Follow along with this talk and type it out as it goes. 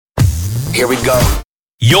Here we go.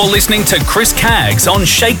 You're listening to Chris Caggs on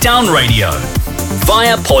ShakeDown Radio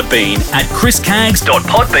via Podbean at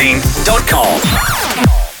chriscaggs.podbean.com.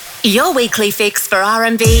 Your weekly fix for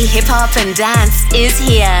R&B, hip-hop and dance is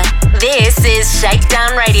here. This is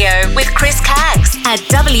Shakedown Radio with Chris Caggs at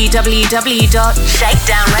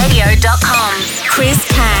www.shakedownradio.com. Chris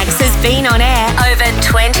Caggs has been on air over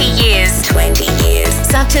 20 years.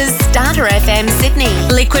 Such as Starter FM Sydney,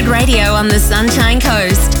 Liquid Radio on the Sunshine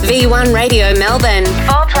Coast, V1 Radio Melbourne,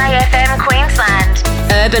 4Play FM Queensland,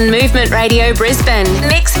 Urban Movement Radio Brisbane,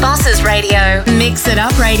 Mix Bosses Radio, Mix It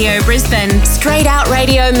Up Radio Brisbane, Straight Out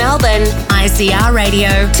Radio Melbourne, ICR Radio,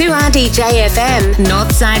 2RDJ FM,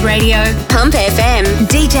 Northside Radio, Pump FM,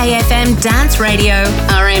 DJ FM Dance Radio,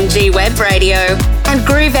 RMG Web Radio, and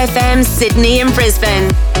Groove FM Sydney and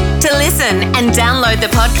Brisbane. To listen and download the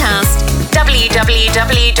podcast,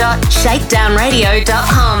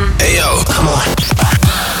 www.shakedownradio.com. Hey yo, come on.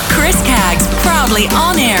 Chris Caggs, proudly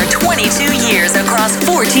on air 22 years across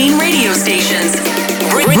 14 radio stations,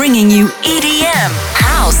 bringing you EDM,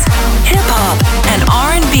 house, hip-hop, and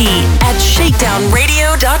R&B at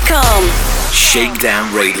shakedownradio.com.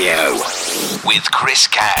 Shakedown Radio with Chris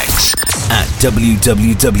Caggs at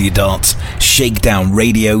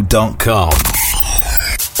www.shakedownradio.com.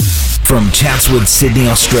 From Chatswood, Sydney,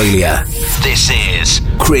 Australia, this is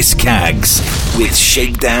Chris Caggs with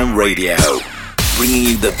Shakedown Radio, bringing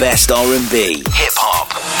you the best R&B,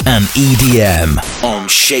 hip-hop, and EDM on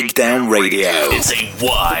Shakedown Radio. It's a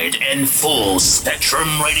wide and full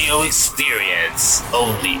spectrum radio experience.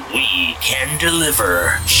 Only we can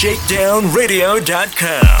deliver.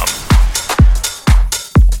 ShakedownRadio.com.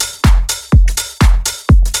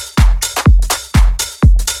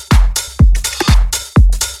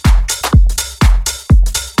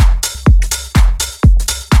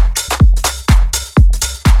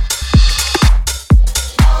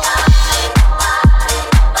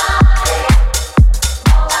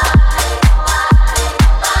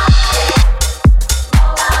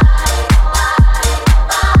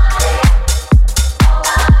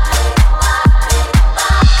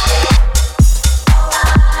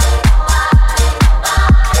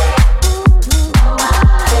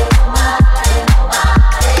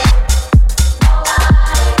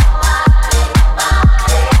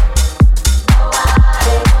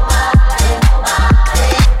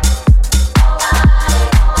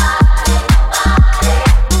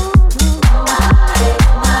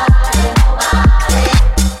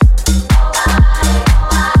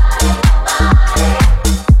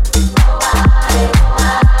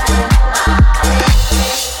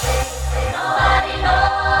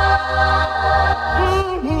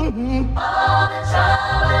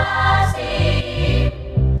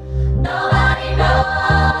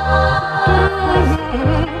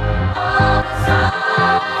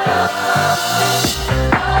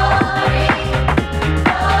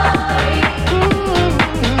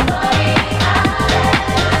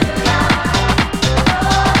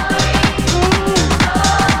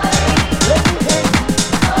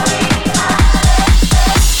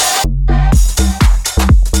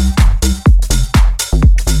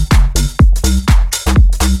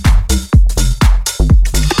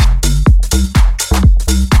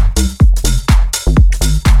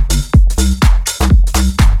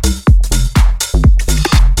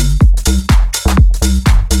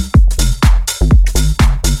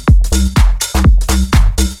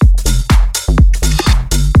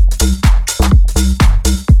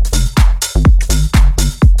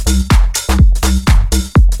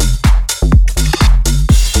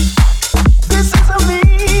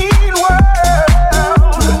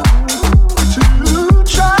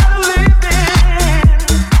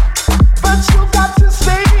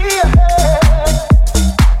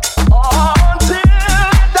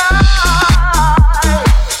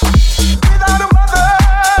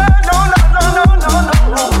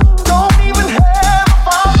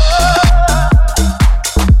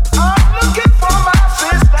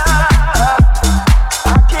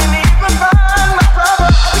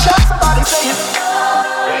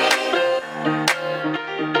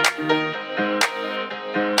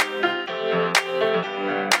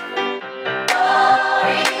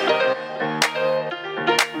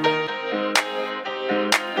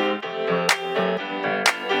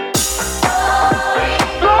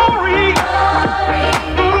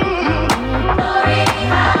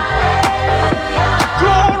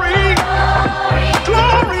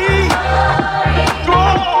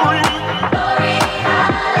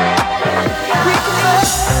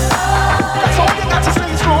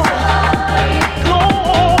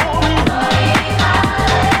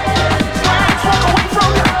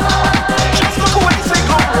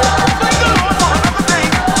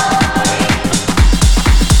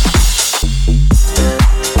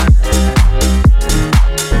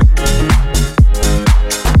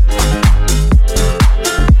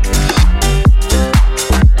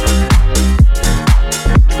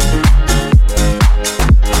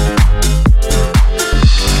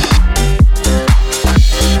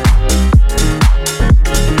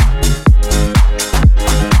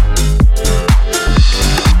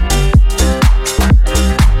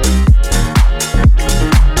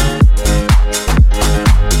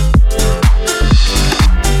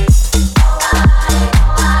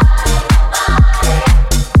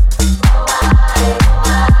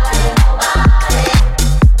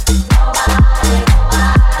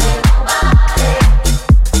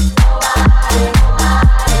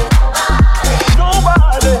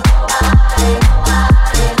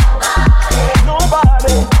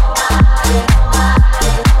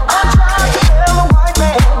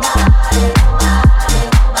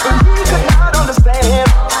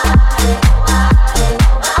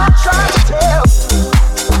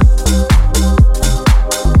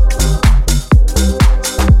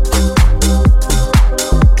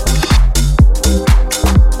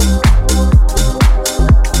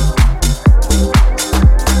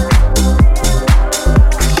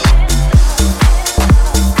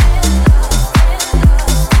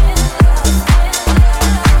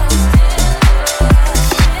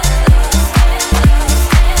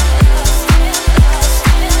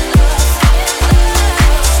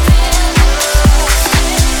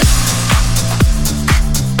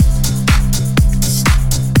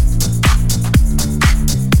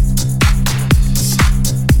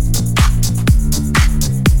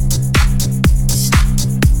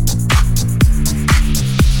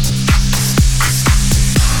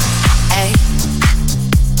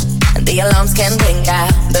 alarms can blink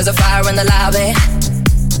out. There's a fire in the lobby,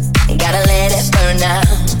 gotta let it burn now.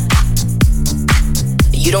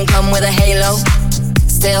 You don't come with a halo,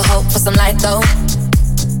 still hope for some light though,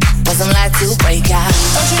 for some light to break out.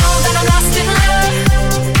 Don't you know that I'm lost in love?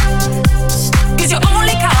 'Cause you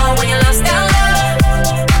only call when you're lost in love.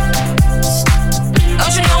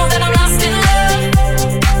 Don't you know that I'm lost in love?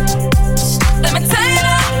 Let me tell you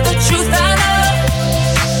the truth I know.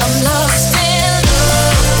 I'm lost in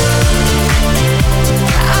love.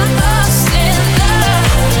 I'm lost in love.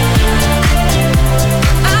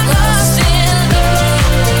 I'm lost in love.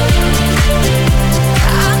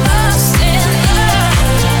 I'm lost in love.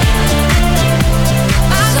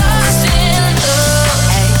 I'm lost in love.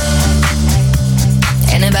 Hey.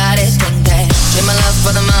 Anybody think that you're my love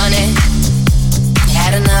for the money?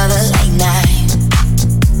 Had another late night,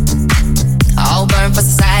 all burned for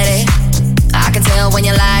society. I can tell when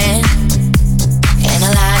you're lying, in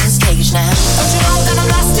a lion's cage now. Don't you know that I'm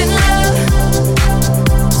lost in love?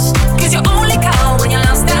 'Cause you only call when you're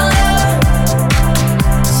lost in love.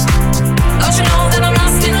 Don't you know that I'm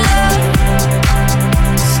lost in love?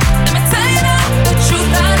 Let me tell you the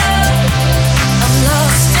truth I know. I'm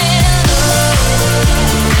lost in love.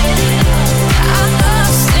 I'm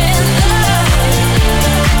lost in love.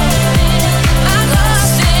 I'm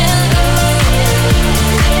lost in love.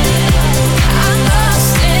 I'm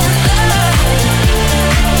lost in love.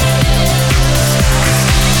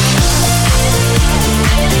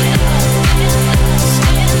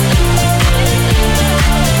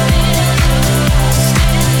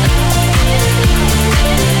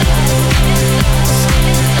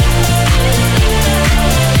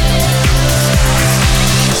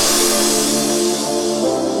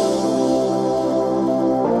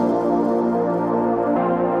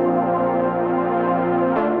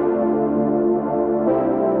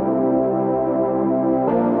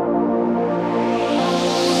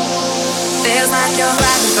 Feels like you're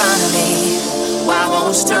right in front of me. Why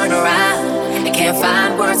won't you turn around? I can't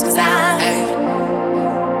find words 'cause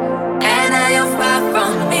and now you're far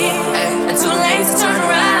from me, and too late to turn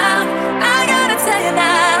around. I gotta tell you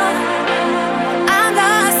now, I'm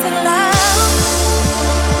lost in love.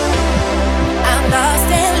 I'm lost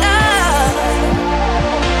in love.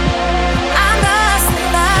 I'm lost in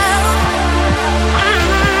love.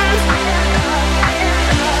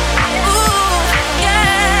 Ooh,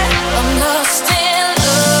 yeah. I'm lost in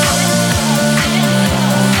love.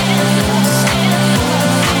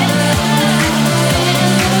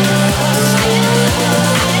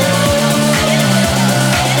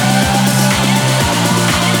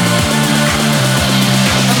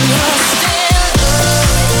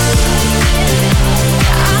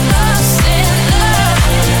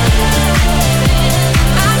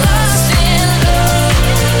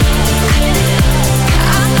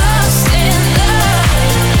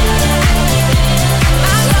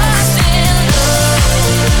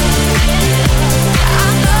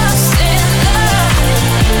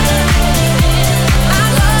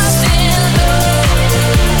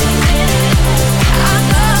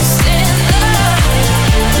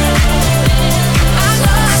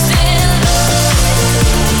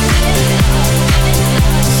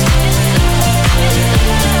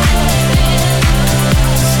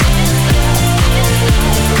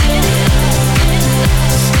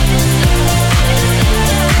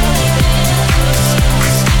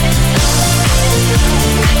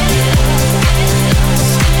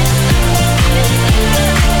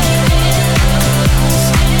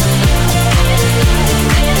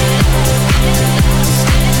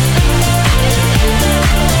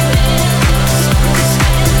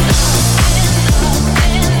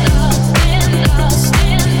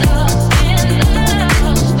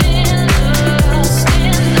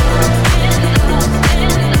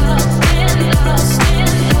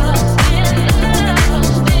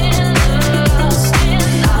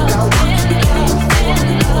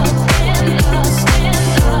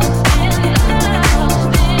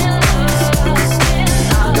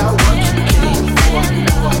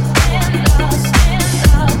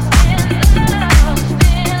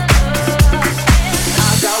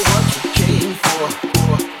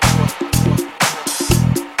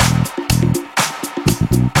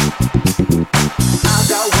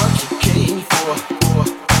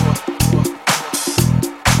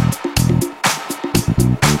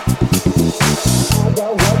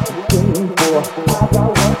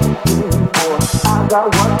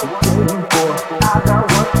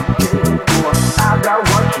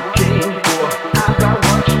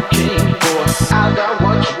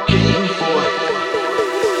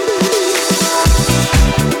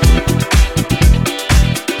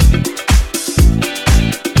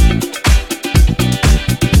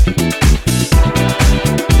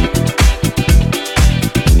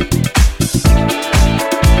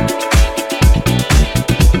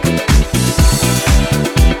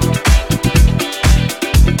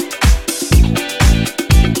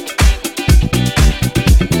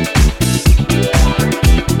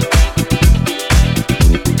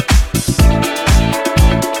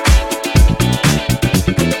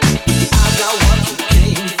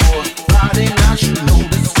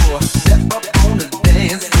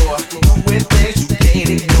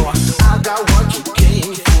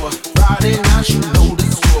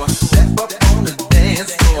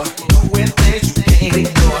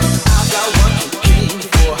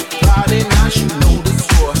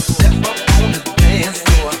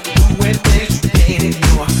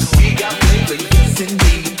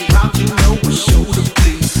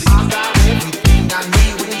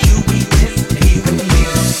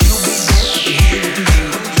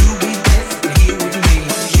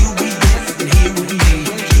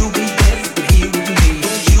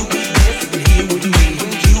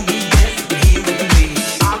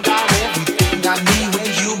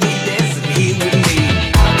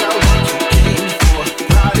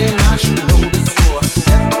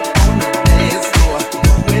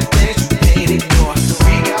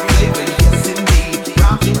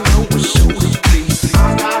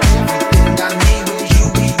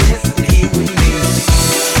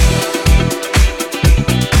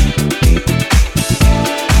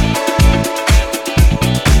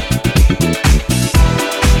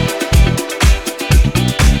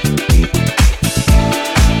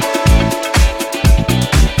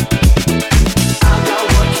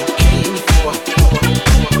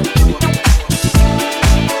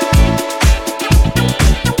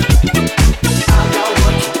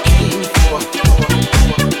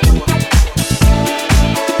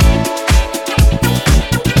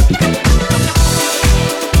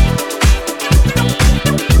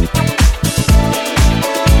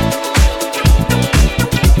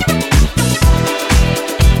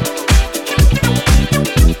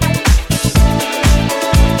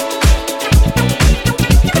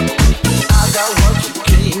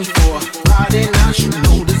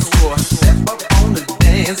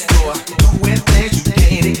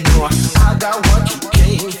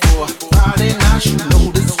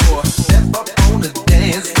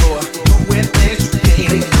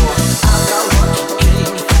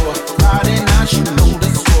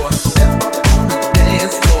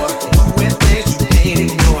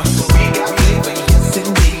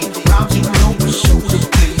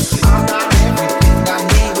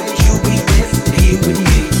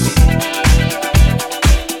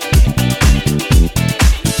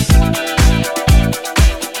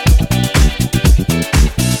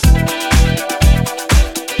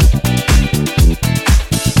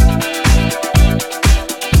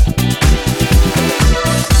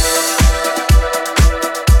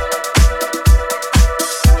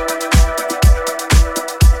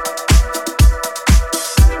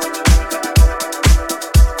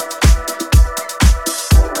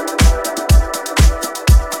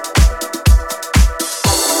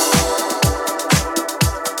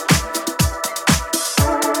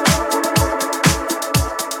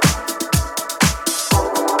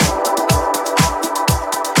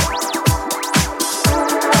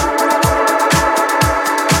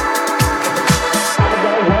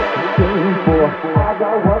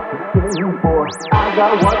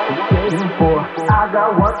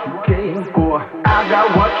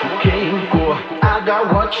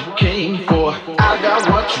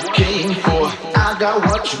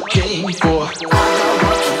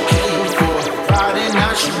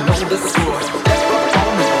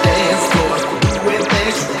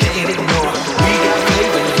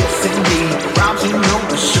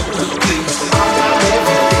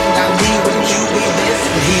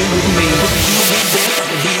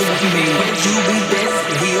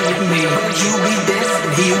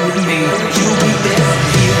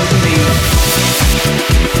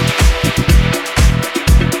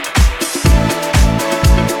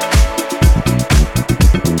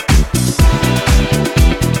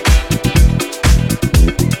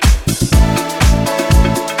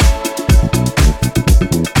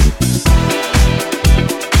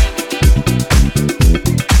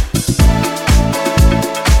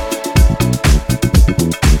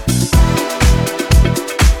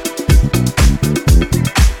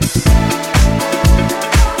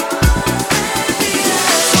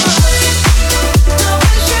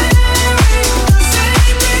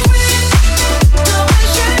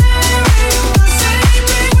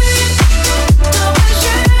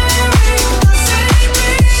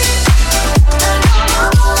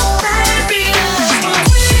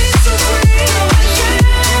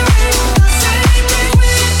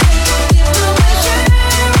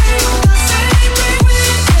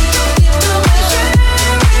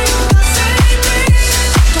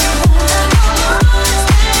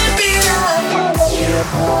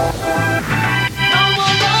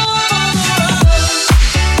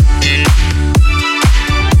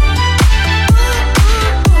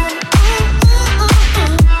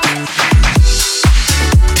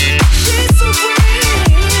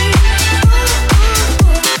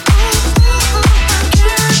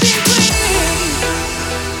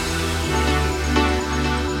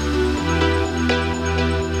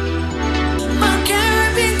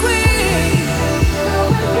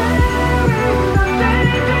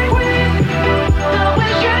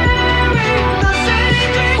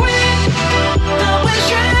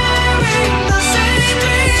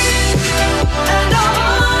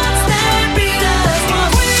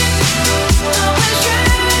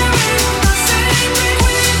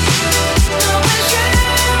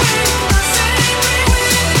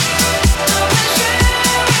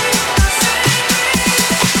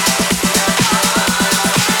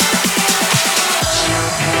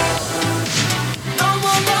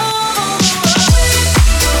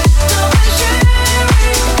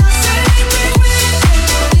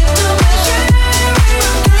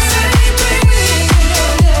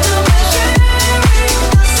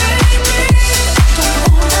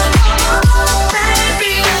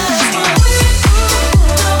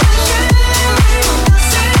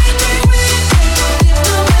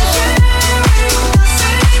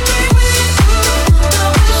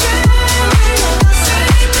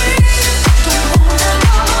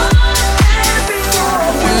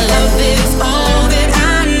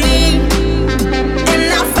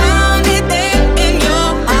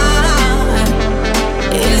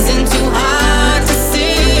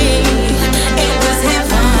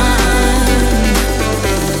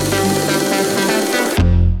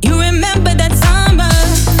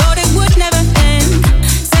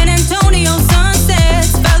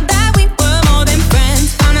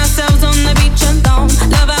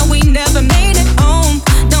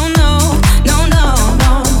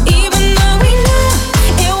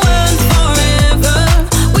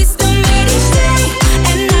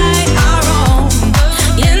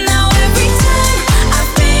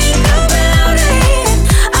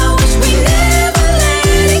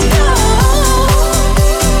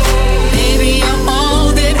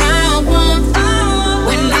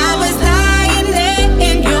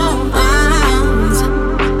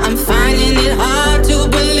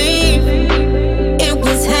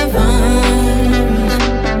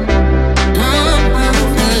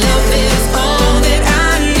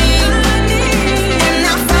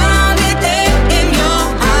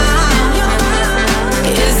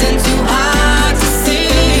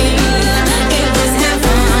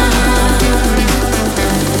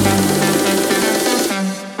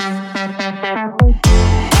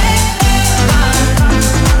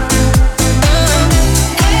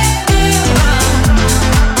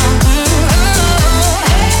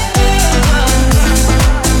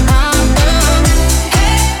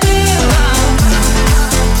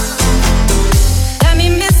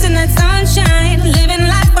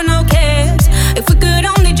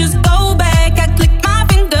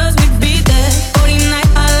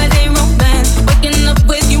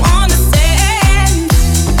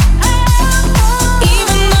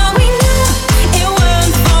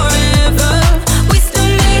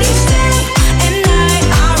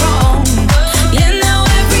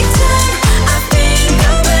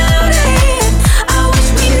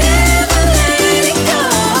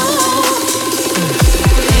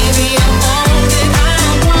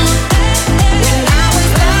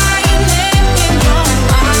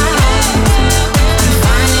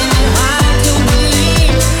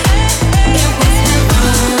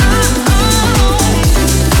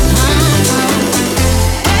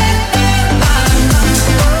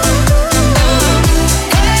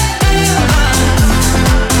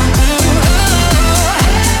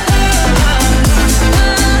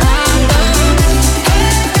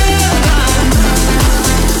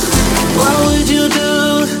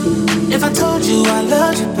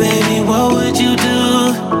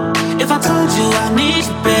 need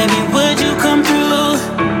you, baby, would you come through?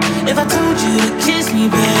 If I told you to kiss me,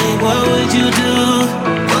 babe, what would you do?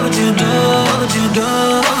 What would you do? What would you do?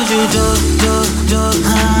 What would you do?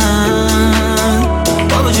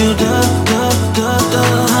 What would you do? What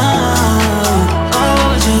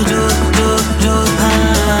would you do?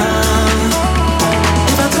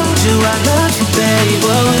 If I told you I love you, babe,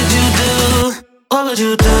 what would you do? What would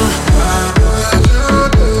you do?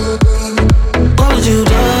 What would you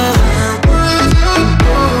do?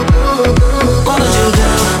 What would you do?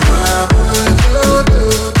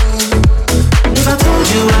 If I told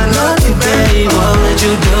you I love you, babe, what would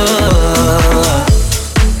you do?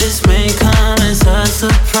 This may come as a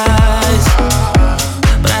surprise,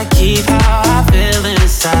 but I keep how I feel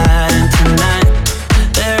inside. And tonight,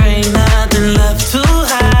 there ain't nothing left to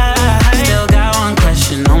hide. Still got one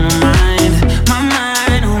question on my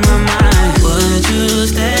mind, on my mind. Would you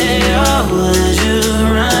stay or would you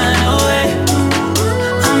run away?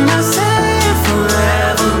 I'm not saying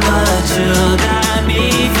forever, but you got me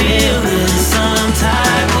feeling some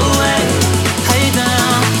type of way. How you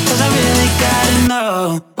down? 'Cause I really gotta know.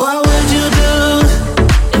 What would you do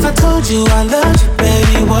if I told you I loved you,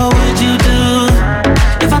 baby? What would you do?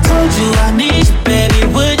 If I told you I need you, baby,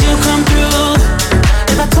 would you come through?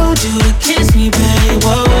 If I told you to kiss me, baby,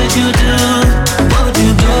 what would you do? What would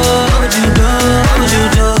you do? What would you do? What would you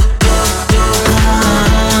do?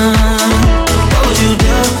 What would you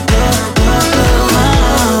do?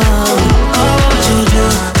 What would you do?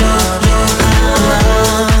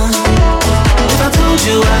 If I told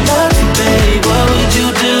you I love you, babe, what would you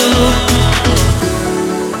do?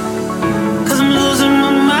 'Cause I'm losing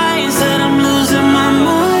my mind, said I'm losing my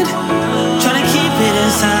mind, trying to keep it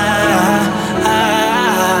inside.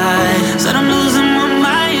 Said I'm losing my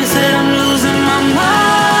mind, said I'm losing my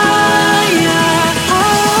mind.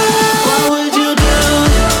 What would you do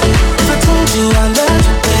if I told you I loved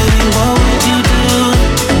you, baby? What would you do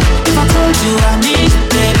if I told you I need you,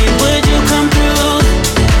 baby? Would you come through?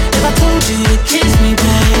 If I told you to kiss me,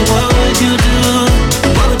 baby, what would you do?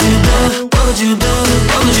 What would you do? What would you do?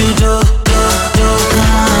 What would you do?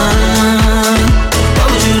 What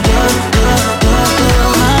would you do?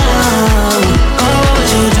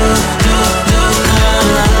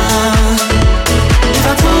 If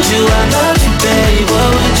I told you I loved you, babe, what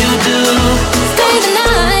would you do? Stay the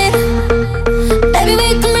night. Baby, we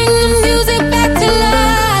can bring the music back to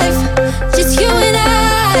life. Just you and I.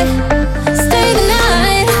 Stay the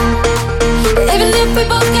night. Even if we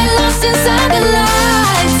both get lost inside the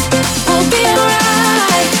lights, we'll be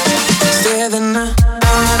alright. Stay the night.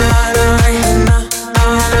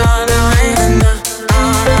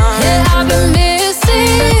 Yeah, I've been missing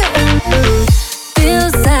you.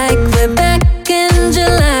 Feels like we're back in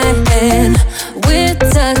July and we're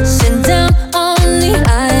touching down on the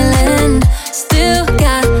island. Still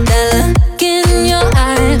got that look in your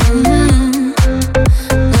eye.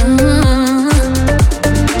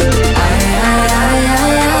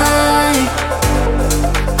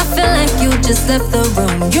 I feel like you just left the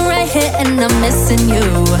room. You're right here and I'm missing you.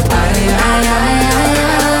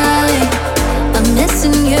 I'm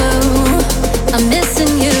missing you. I'm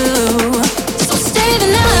missing you. So stay the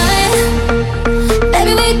night.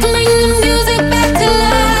 Baby, we can bring the music back to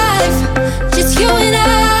life. Just you and I.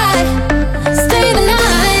 Stay the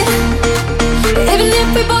night. Even if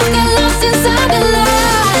we both get lost inside the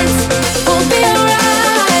lights, we'll be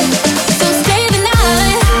alright. So stay the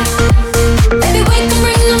night. Baby, we can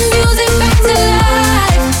bring the music back to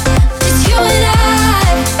life. Just you and I.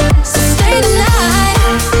 So stay the night.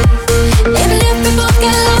 Even if we both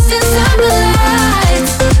get lost inside the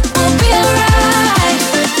lights, we'll be alright.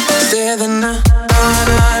 Stay the night.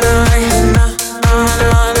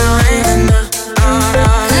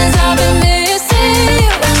 'Cause I've been missing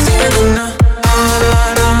you. Stay the night.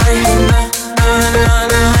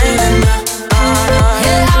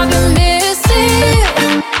 Yeah, I've been missing you.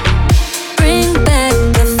 Bring back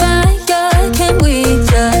the fire. Can we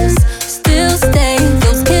just still stay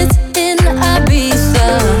those kids in Ibiza?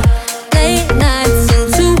 Late nights and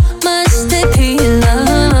too much tequila.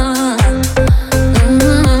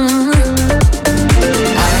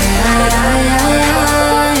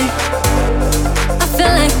 I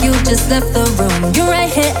feel like you just left the room. You're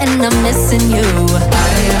right here and I'm missing you.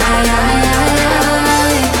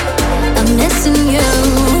 I'm missing you.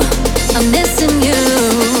 I'm missing you.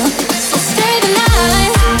 So stay the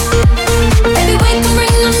night. Baby, we can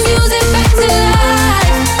bring the music back to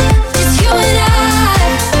life. Just you and I.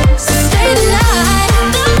 So stay the night.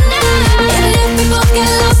 Even if we both get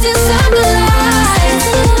lost inside the lights,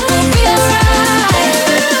 we'll be alright.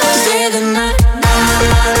 Stay the night.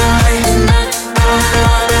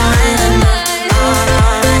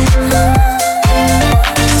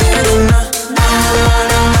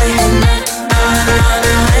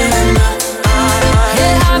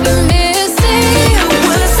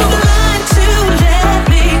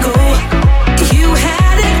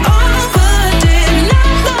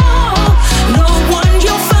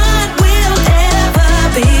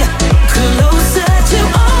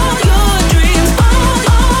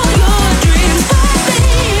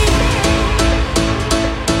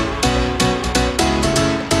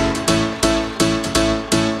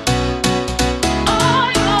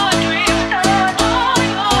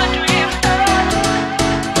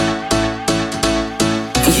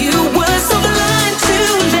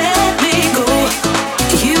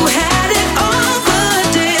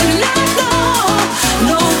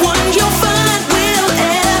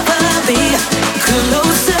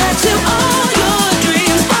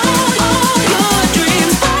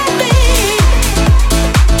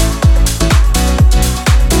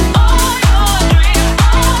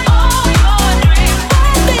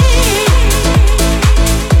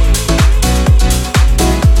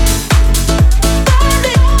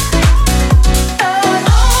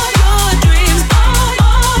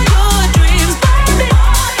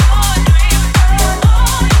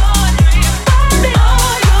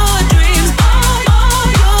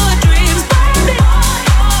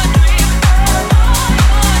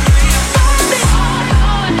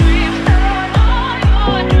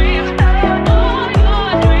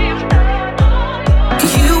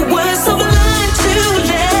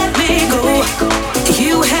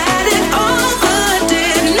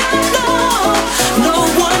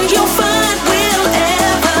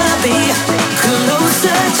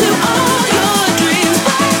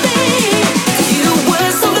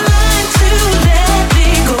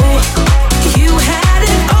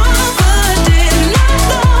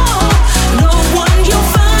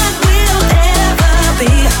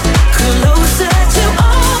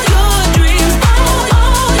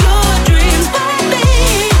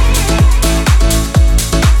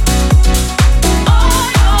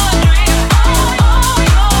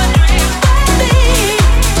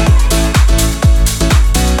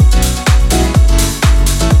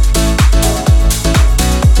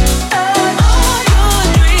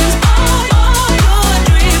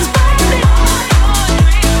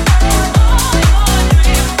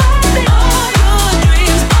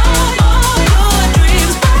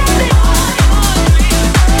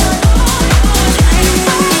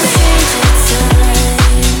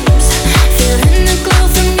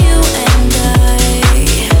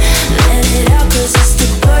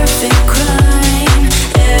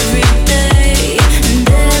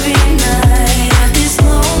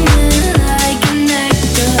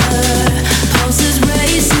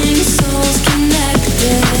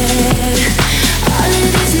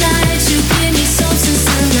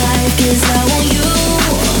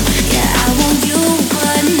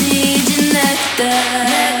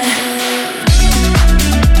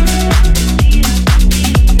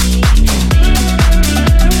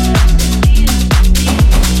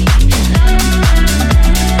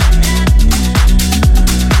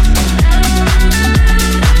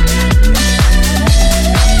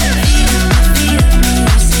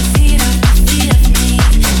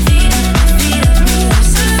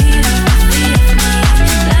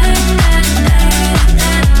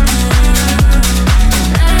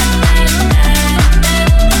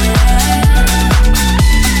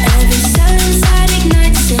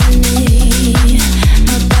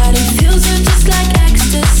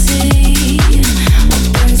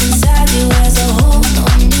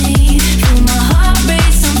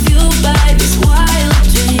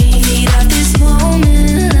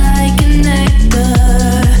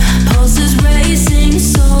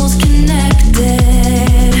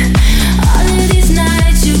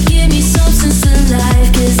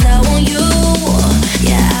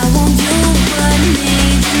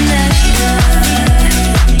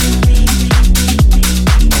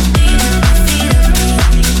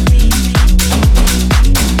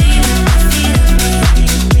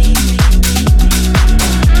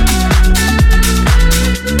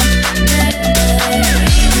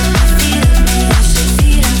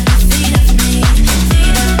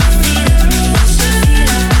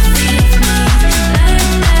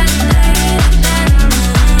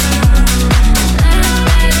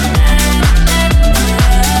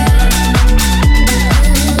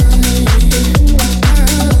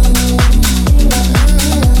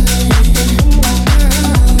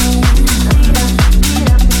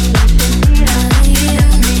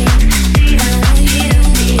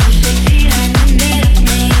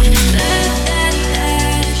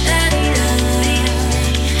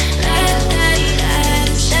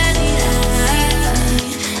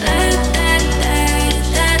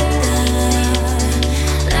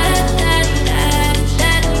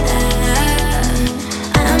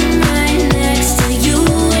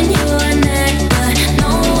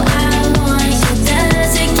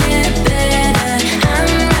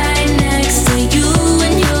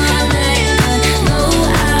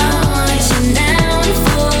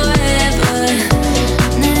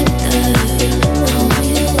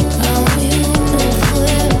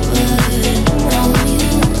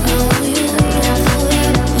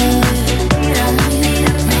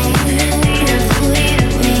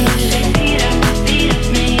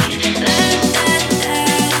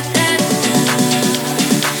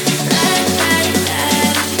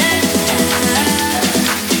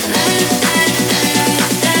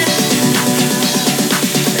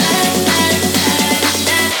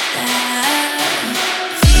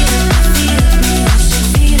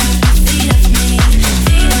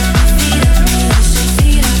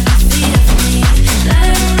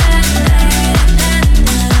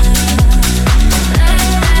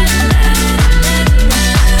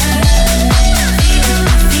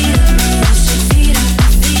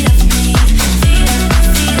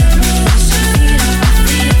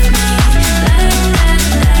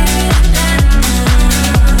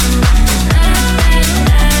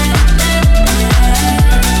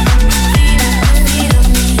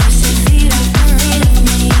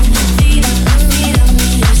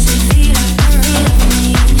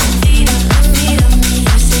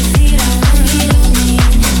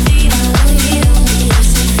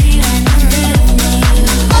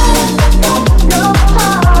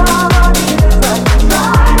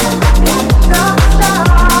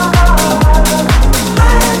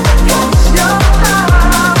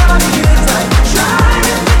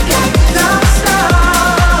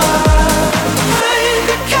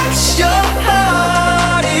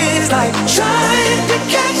 like trying to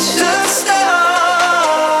catch the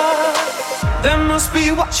star. That must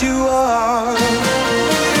be what you are.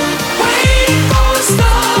 Waiting for a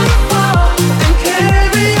star to fall and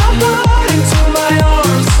carry your heart into my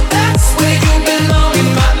arms. That's where you belong, in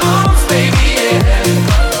my arms, baby, yeah.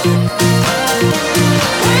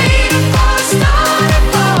 Waiting for a star to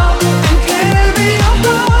fall and carry your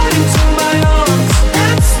heart into my arms.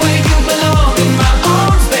 That's where you belong, in my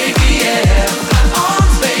arms, baby, yeah. My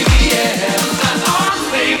arms, baby, yeah. My arms,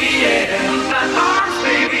 baby, yeah. My arms,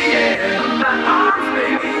 baby, yeah. My arms,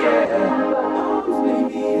 baby, yeah.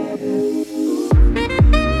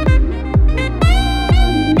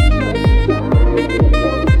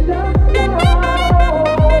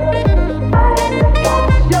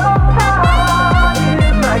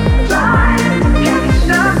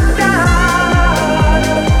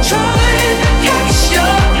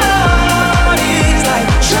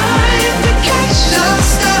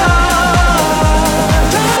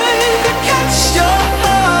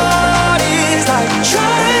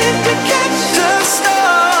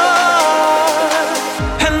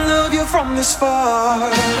 This far,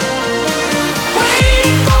 waiting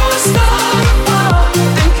for a star to fall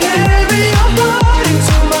and carry your heart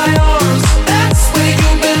into my arms. That's where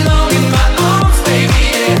you belong, in my arms, baby,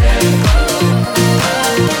 yeah.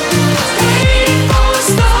 Waiting for a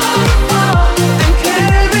star to fall and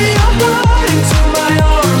carry your heart into my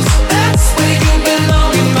arms. That's where you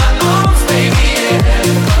belong, in my arms, baby, yeah.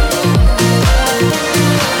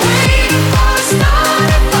 Waiting for a star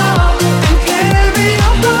to fall and carry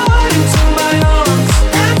your heart into my arms.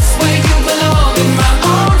 That's where you belong, in my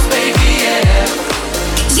arms, baby, yeah.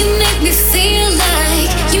 You make me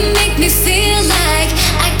feel like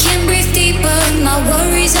I can breathe deeper. My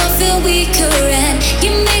worries all feel weaker, and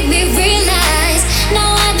you make me realize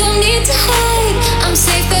now I don't need to hide. I'm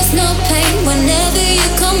safe, there's no pain whenever you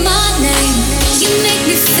call my name. You make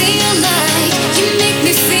me feel like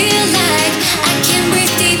I can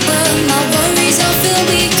breathe deeper. My worries all feel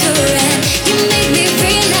weaker, and you make me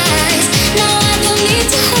realize now I don't need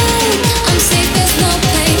to hide. I'm safe, there's no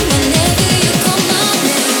pain whenever you call my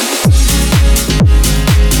name.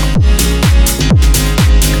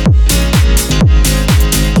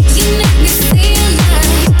 You make me feel like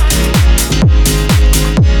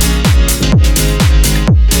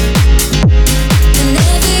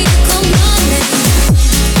whenever you call my name.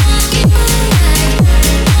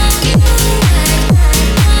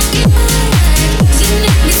 You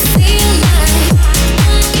make me feel like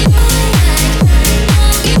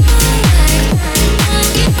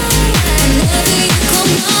whenever you call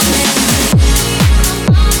my name.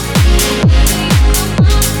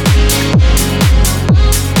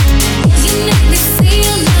 You make me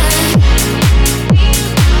feel like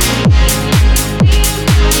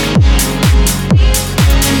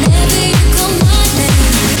whenever you call my name.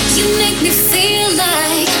 You make me feel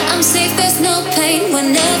like I'm safe, there's no pain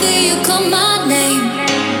whenever you call my name.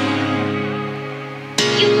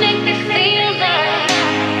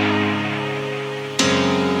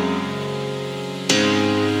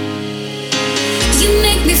 You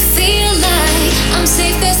make me feel like I'm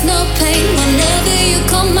safe, there's no pain whenever you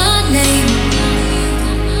call my name.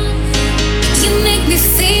 You make me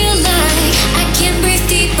feel like I can breathe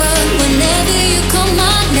deeper whenever you call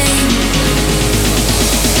my name.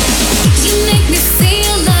 You make me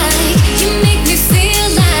feel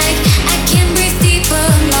like I can breathe deeper.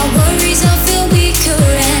 My worries all feel weaker,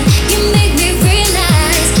 and you make me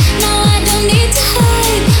realize now I don't need to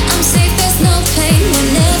hide. I'm safe, there's no pain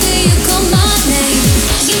whenever you call my name.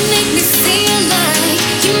 You make me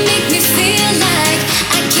feel like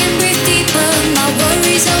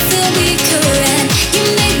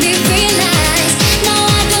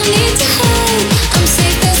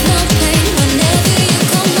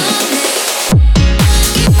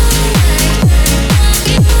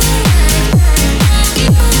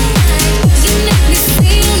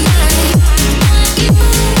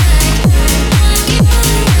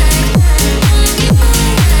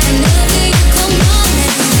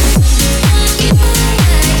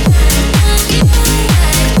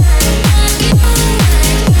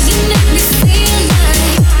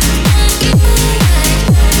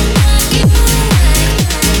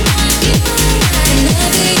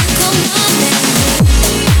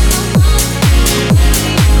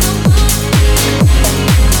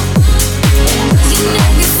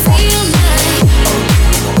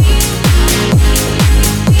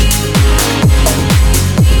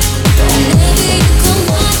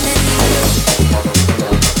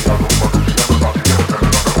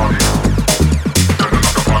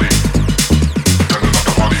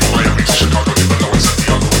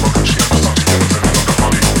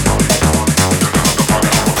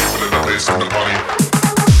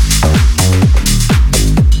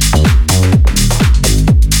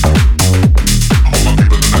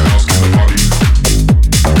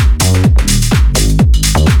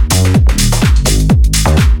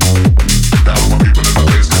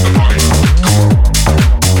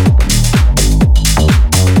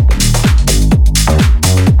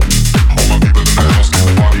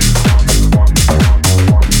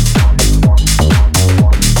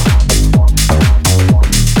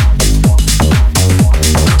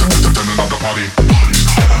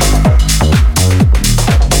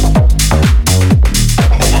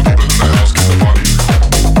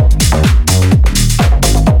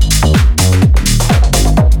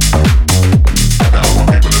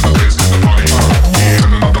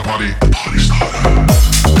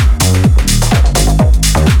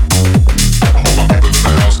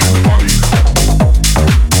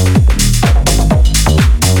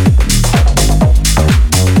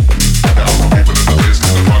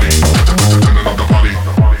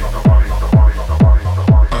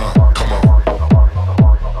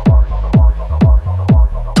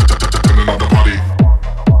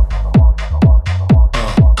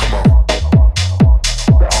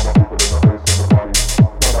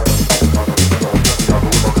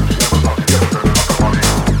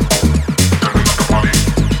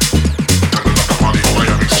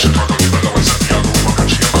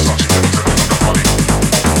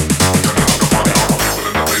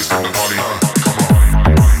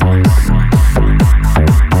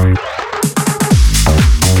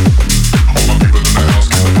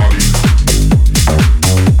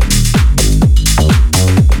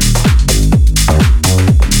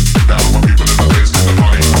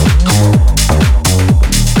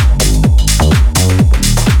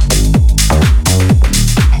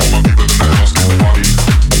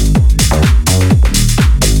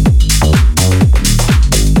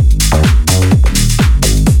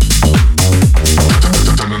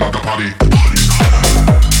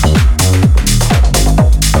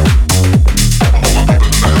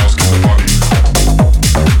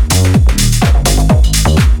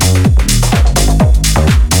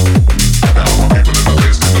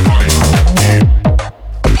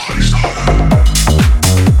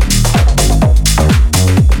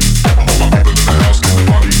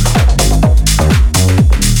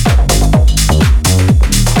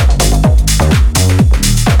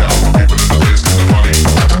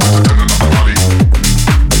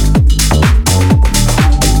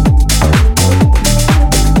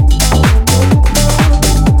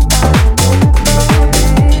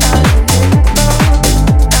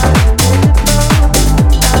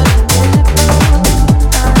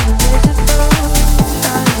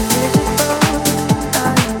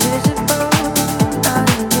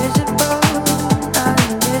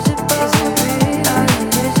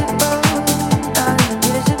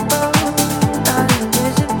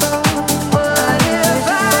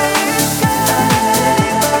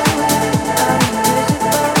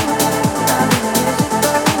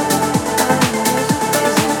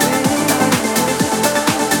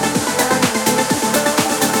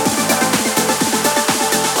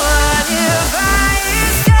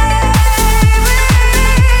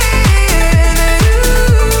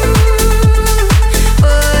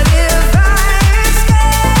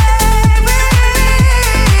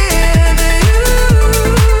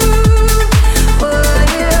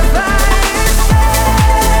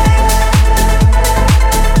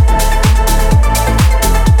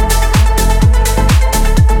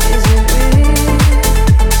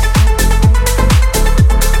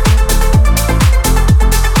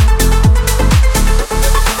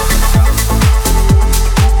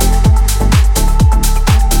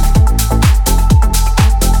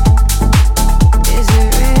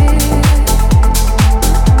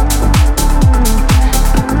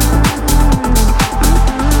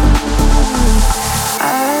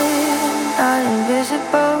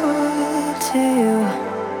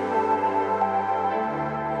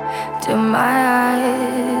Do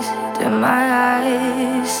my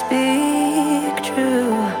eyes speak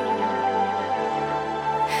true?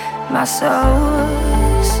 My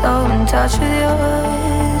soul's so in touch with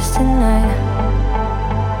yours tonight.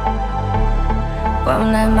 Won't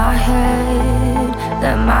let my head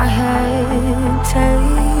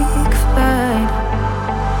take flight.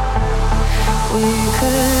 We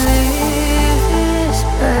could leave this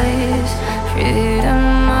place, freedom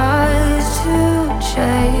ours to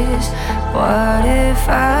chase. What if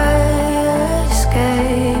I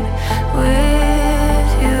escape with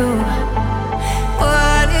you?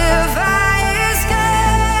 What if I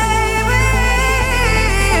escape with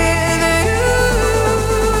you?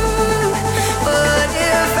 What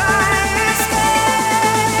if I escape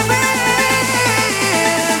with you?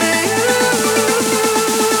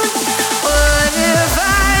 What if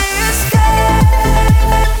I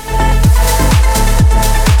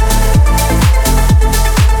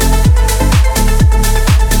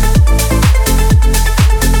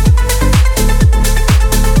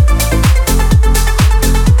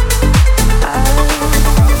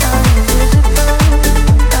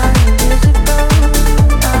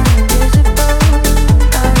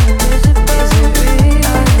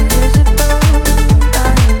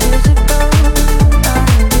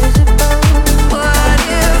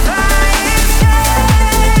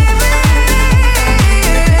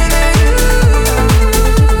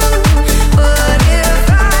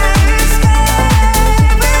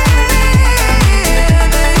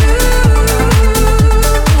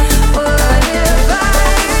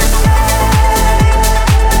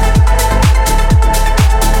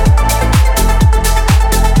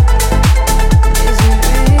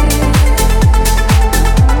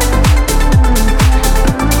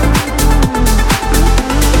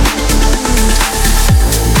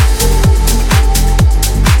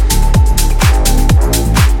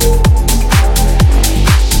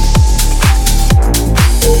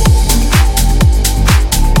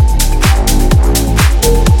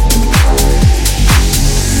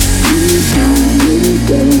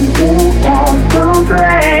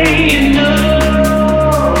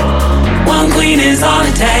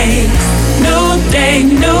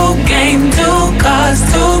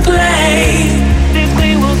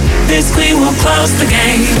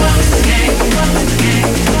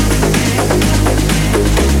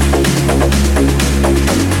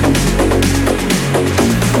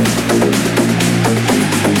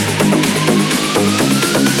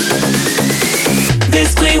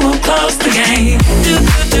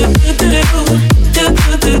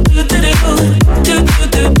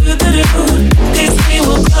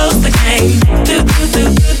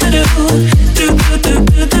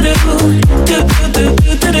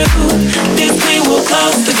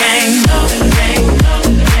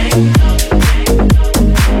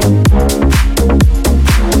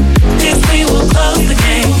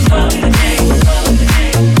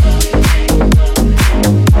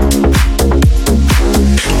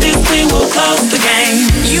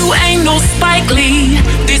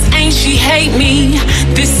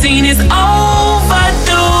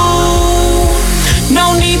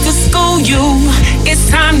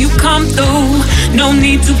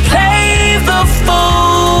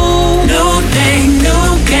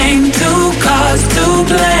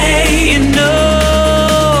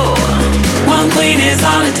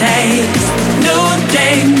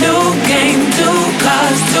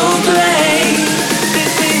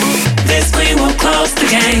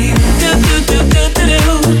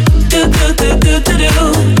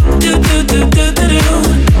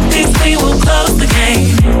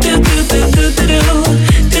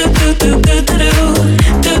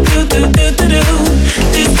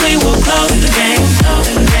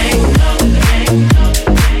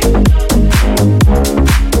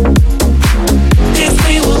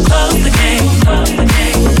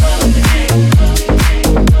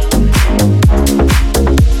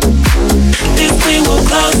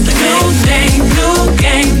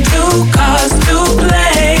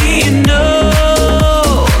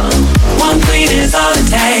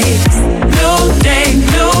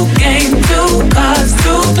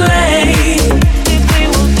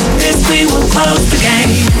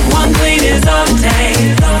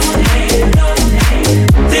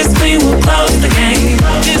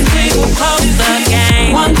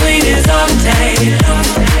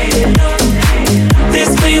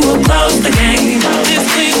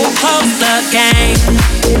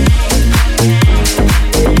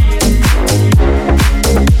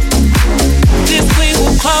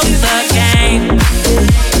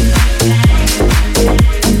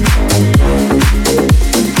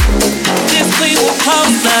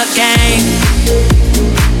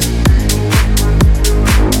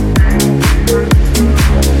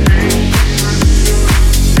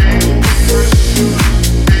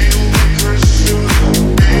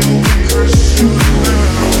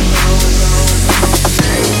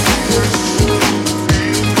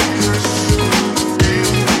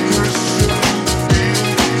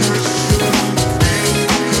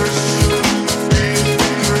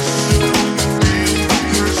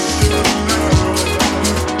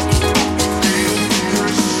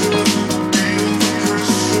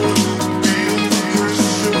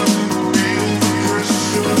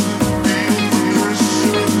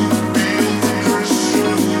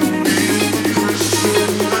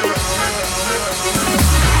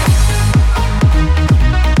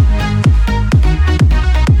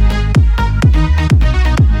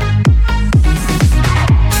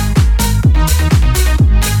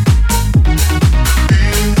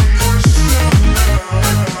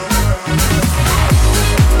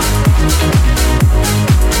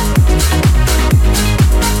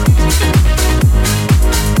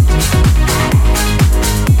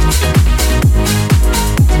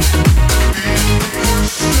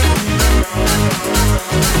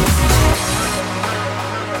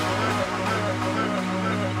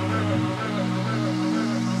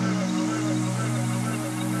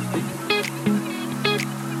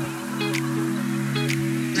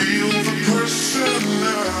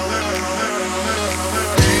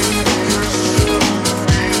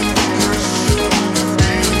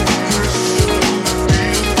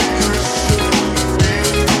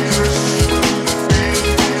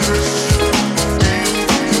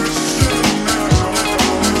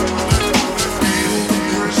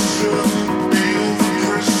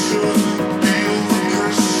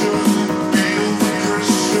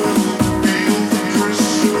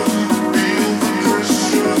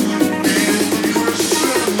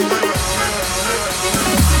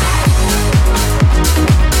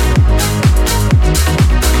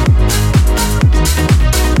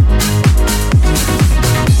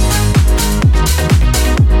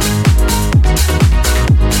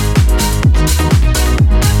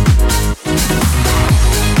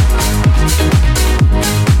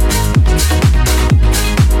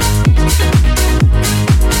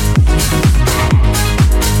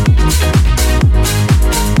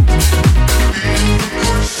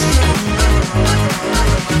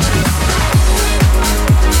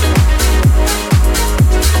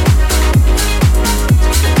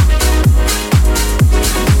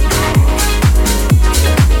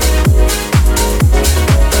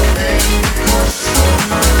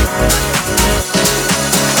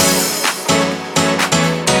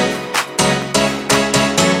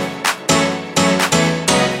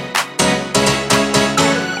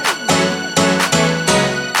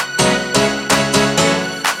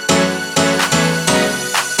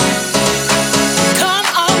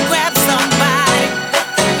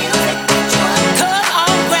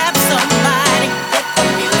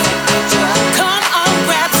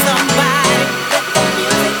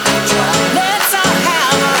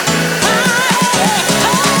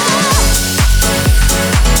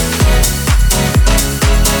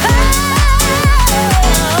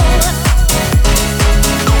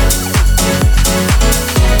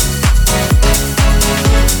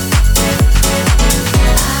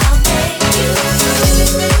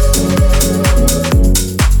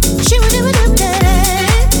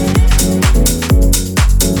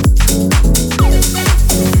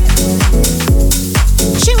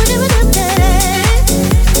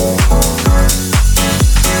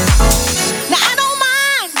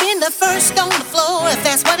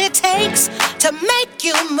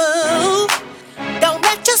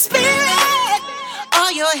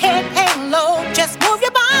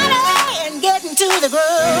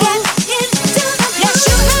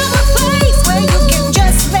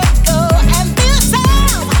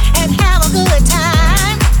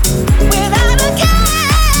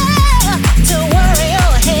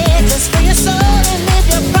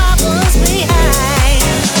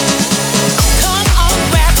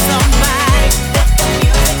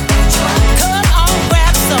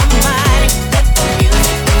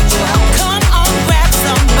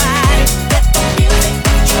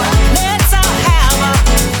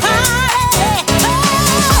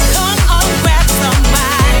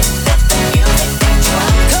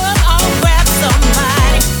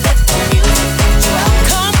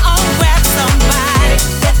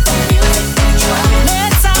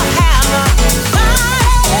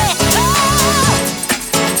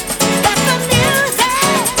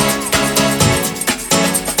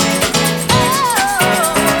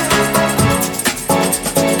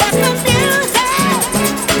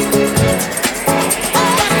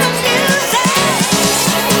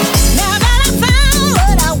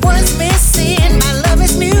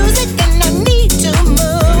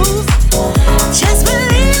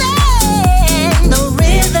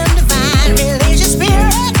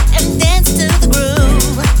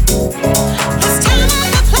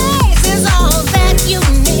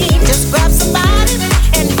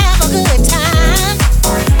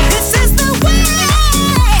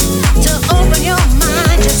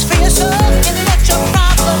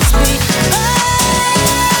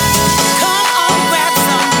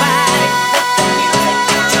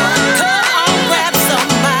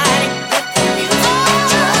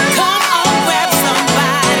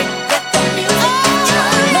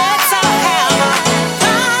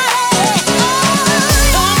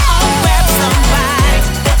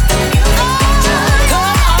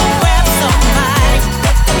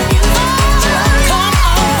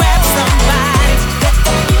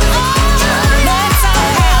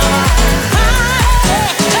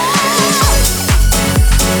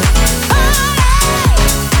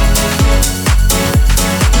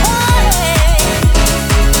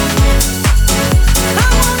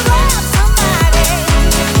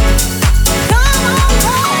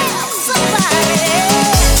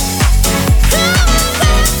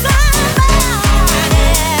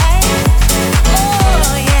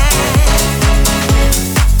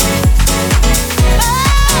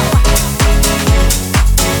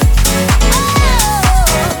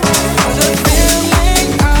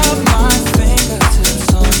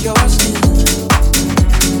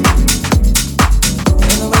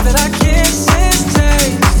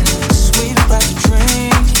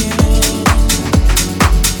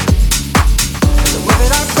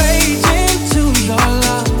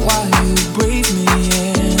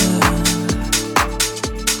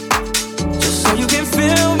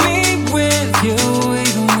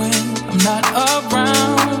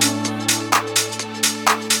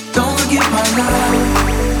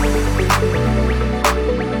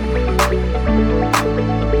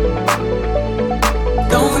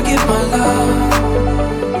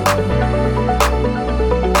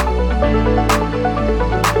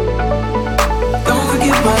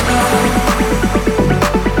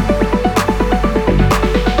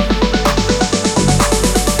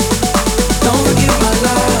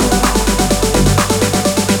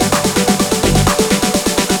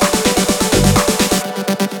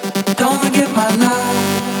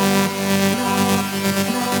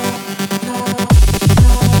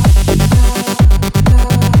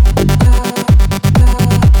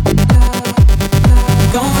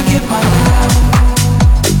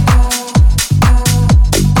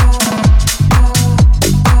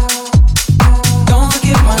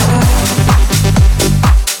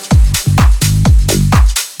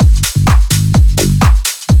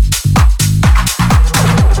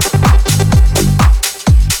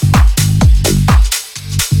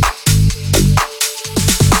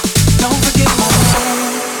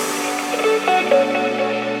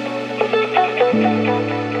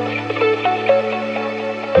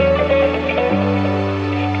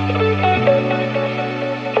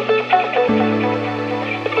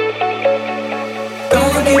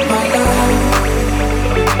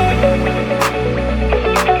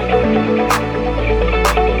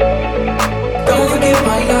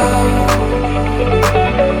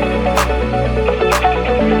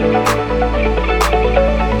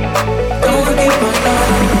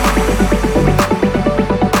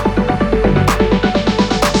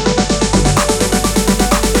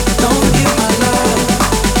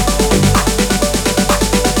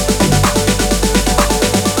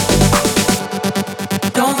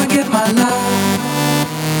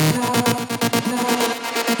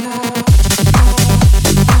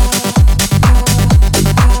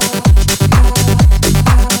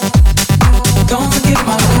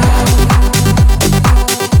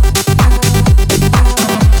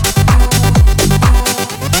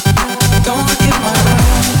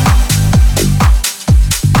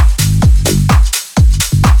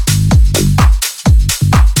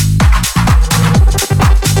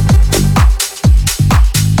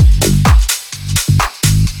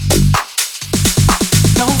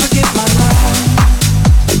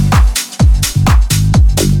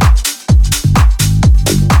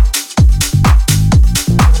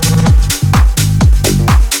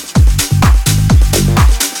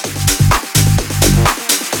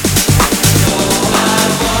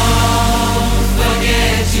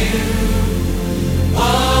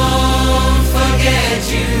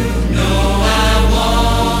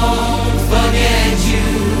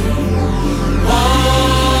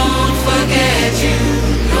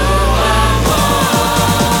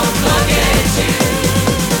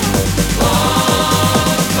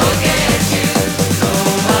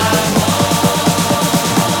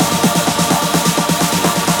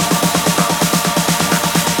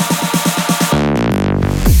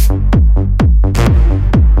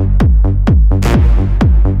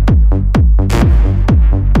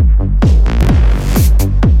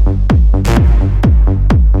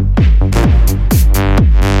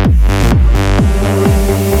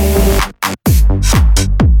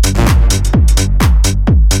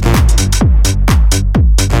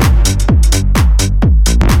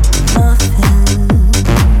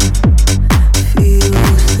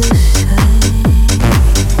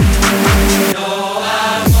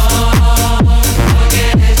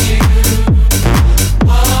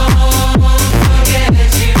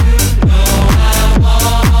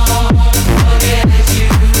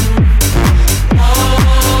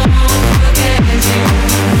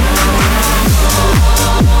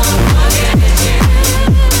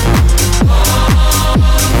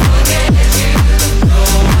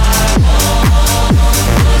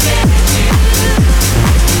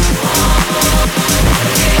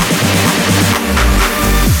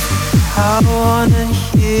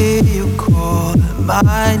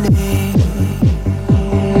I need.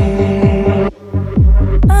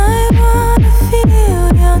 I wanna feel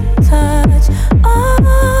your touch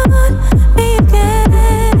on me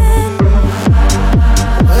again.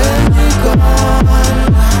 When you're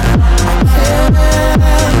gone, I can't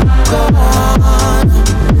go on.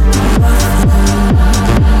 Nothing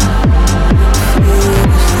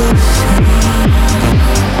feels the same.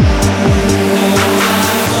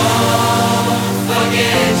 I won't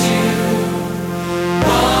forget you.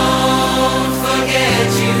 Won't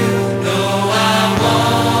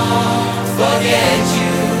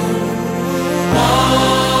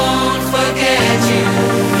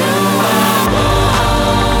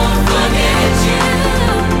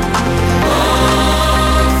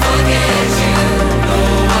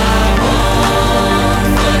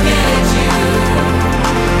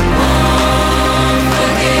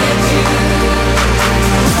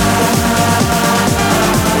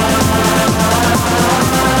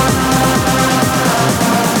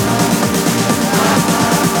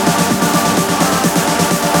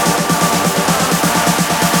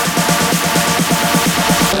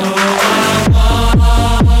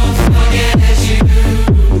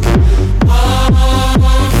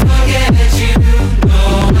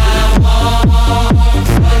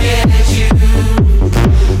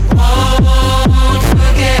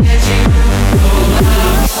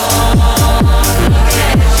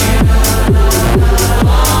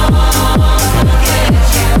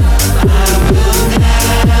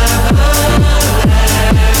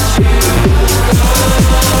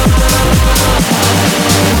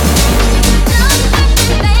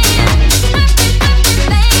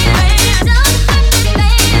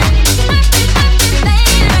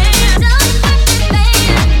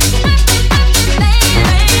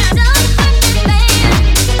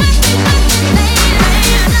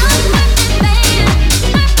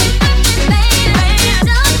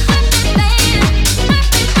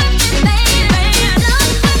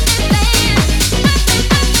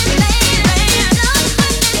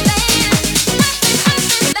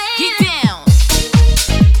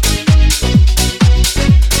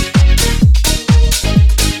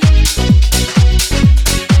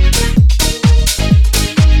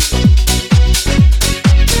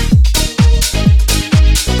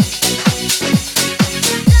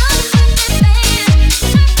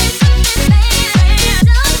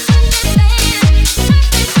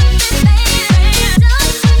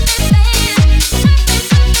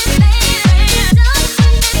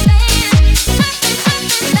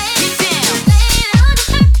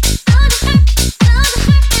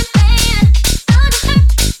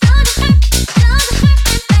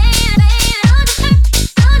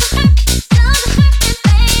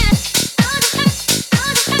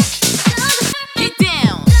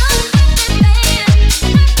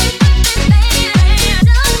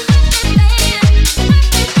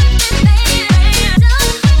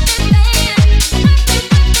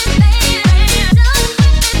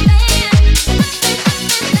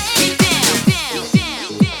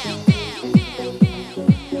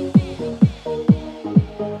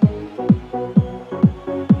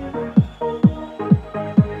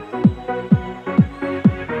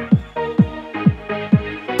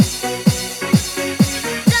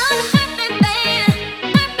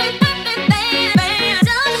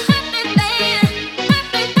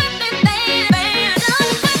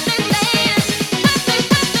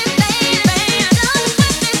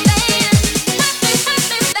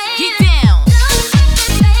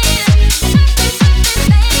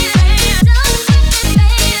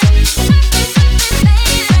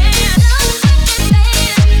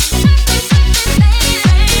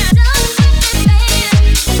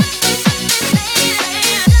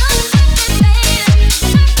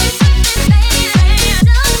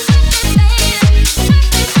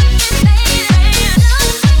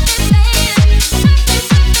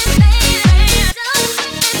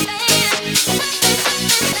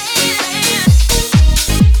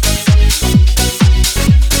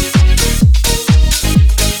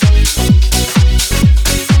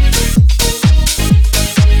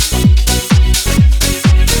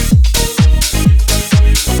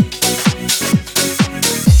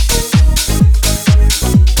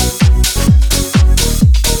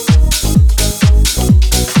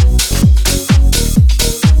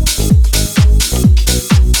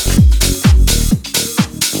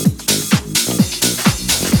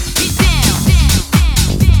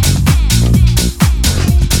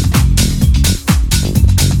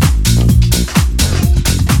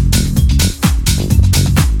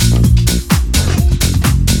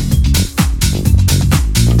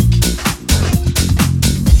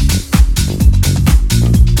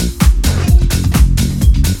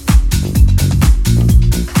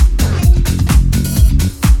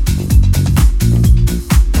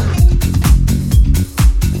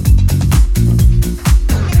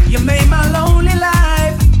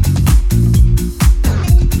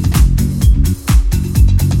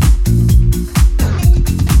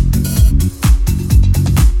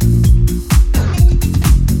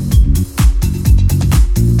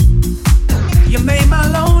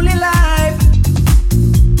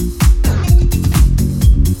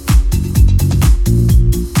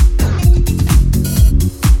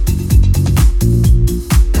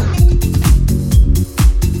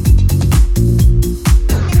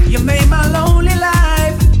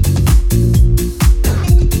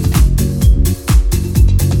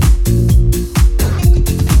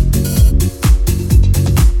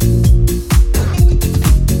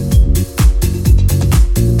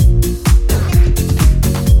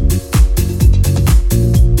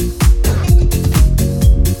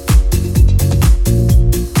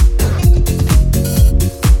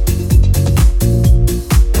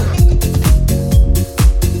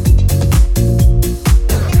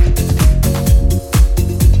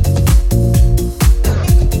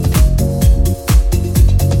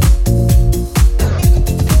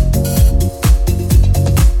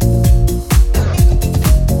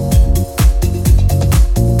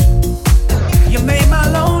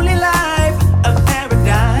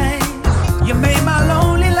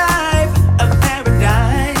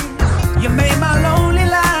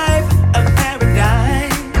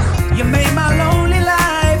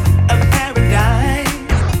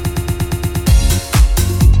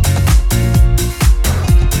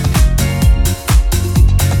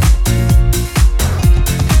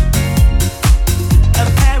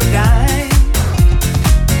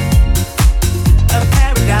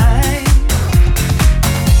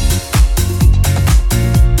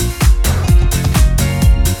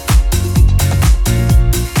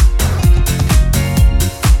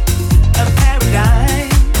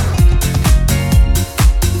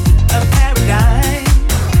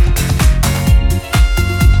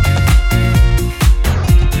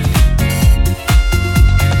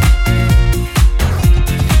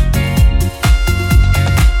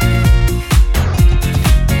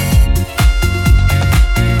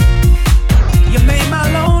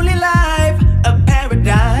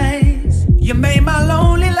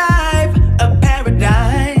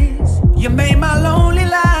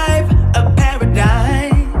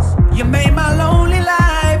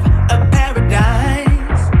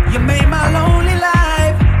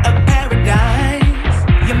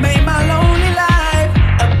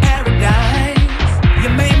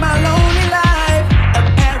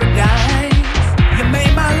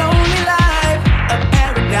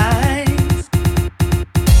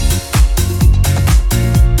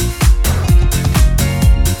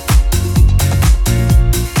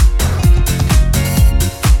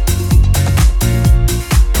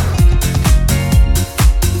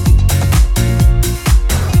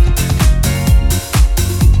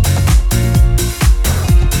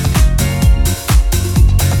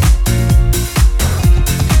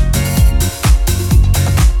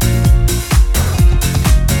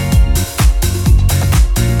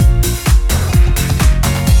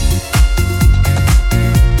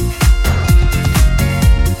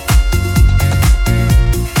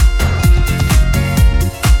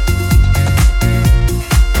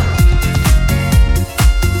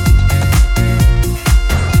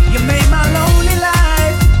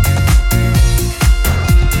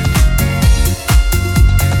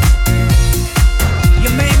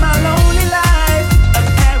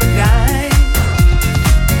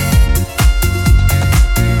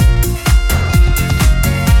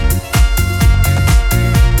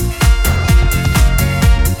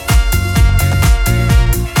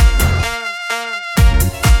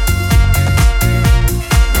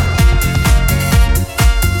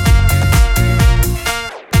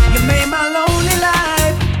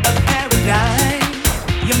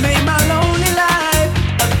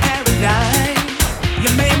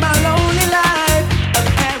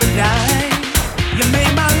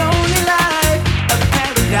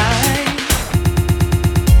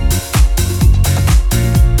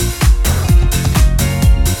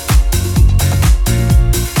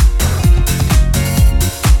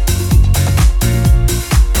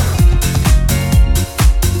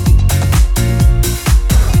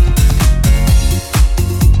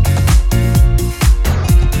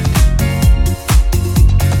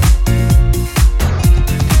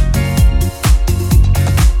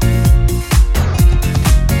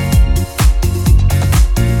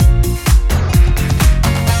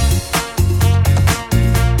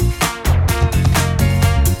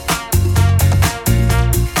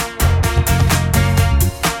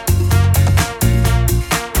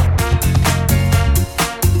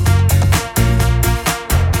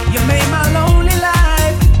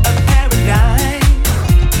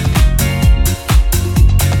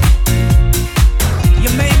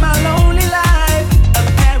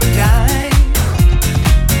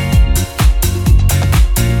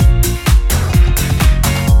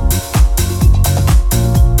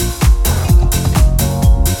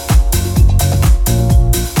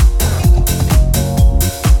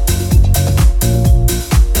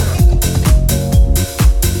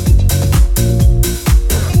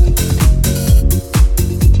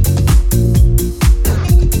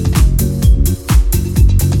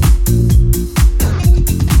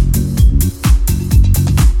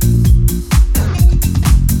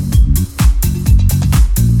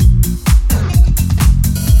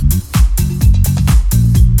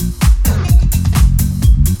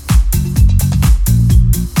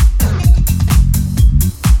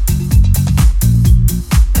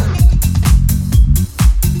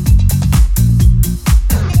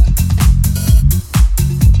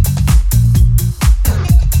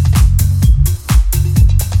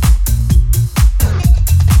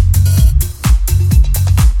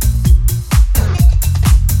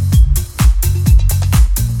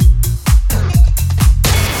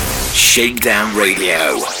Shakedown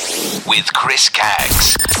Radio with Chris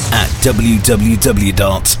Caggs at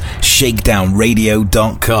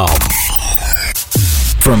www.shakedownradio.com.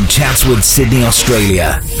 From Chatswood, Sydney,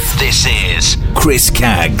 Australia, this is Chris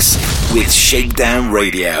Caggs with Shakedown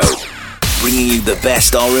Radio, bringing you the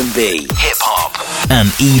best R&B, hip-hop, and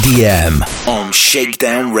EDM on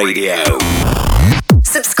Shakedown Radio.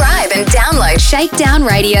 Subscribe and download Shakedown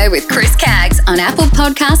Radio with Chris Caggs on Apple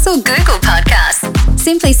Podcasts or Google Podcasts.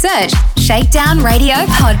 Simply search Shakedown Radio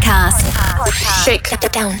Podcast.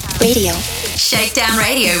 Shakedown Radio. Shakedown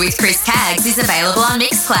Radio with Chris Caggs is available on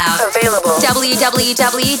Mixcloud. Available.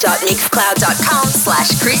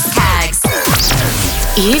 www.mixcloud.com/Chris Caggs.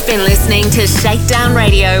 You've been listening to Shakedown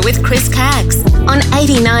Radio with Chris Caggs on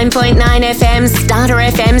 89.9 FM Starter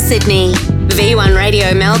FM Sydney, V1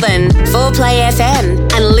 Radio Melbourne, 4Play FM,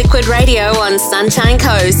 and Liquid Radio on Sunshine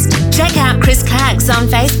Coast. Check out Chris Caggs on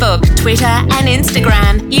Facebook, Twitter, and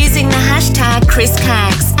Instagram using the hashtag Chris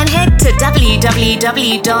Caggs, and head to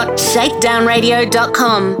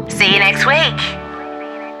www.shakedownradio.com. See you next week.